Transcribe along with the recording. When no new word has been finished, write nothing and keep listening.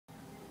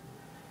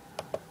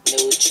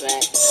new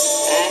track.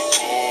 I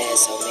had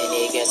so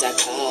many girls I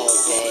called,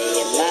 babe,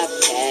 in my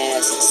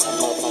past, and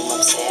some of them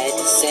I'm sad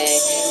to say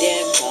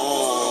they're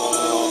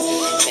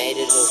gone,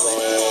 faded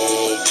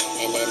away,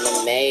 and in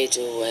a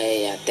major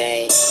way, I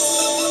think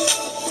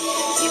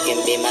you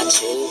can be my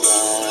true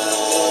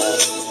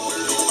love.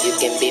 You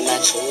can be my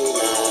true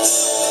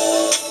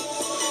love.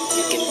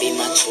 You can be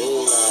my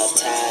true love.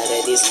 Tired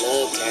of these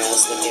little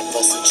girls looking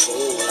for some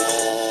true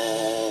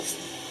love.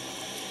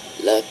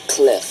 Lil'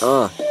 Cliff.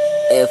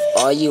 If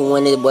all you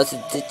wanted was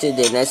attention,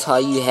 then that's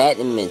all you had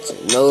to mention.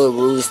 No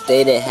rules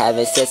stated,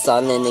 having sex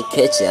all in the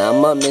kitchen.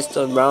 I'm a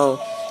Mr. Wrong,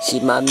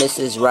 she my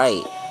Mrs.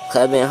 Right.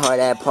 Clubbing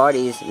hard at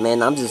parties,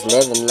 man, I'm just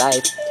living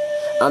life.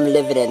 I'm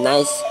living it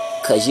nice,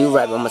 cause you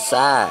right by my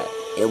side.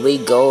 And we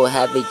go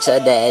have each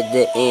other at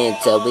the end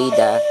till we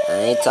die. I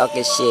ain't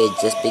talking shit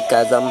just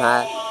because I'm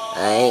high.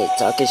 I ain't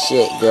talking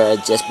shit, girl,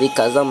 just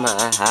because I'm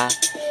high.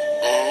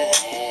 I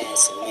had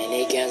so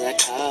many girls I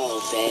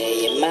called,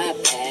 babe, in my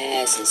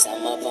past, and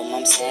some of them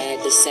I'm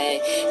sad to say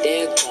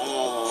they're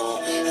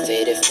gone,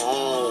 faded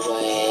far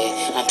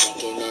away. I'm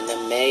thinking in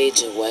a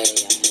major way.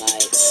 I'm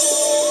like,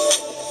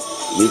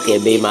 you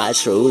can be my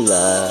true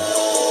love.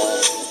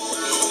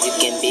 You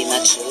can be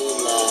my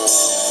true love.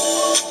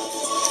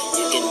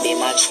 You can be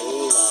my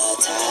true love.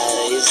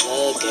 Tired of these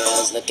little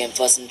girls looking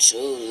for some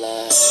true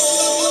love.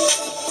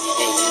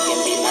 And you can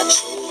be my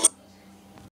true love.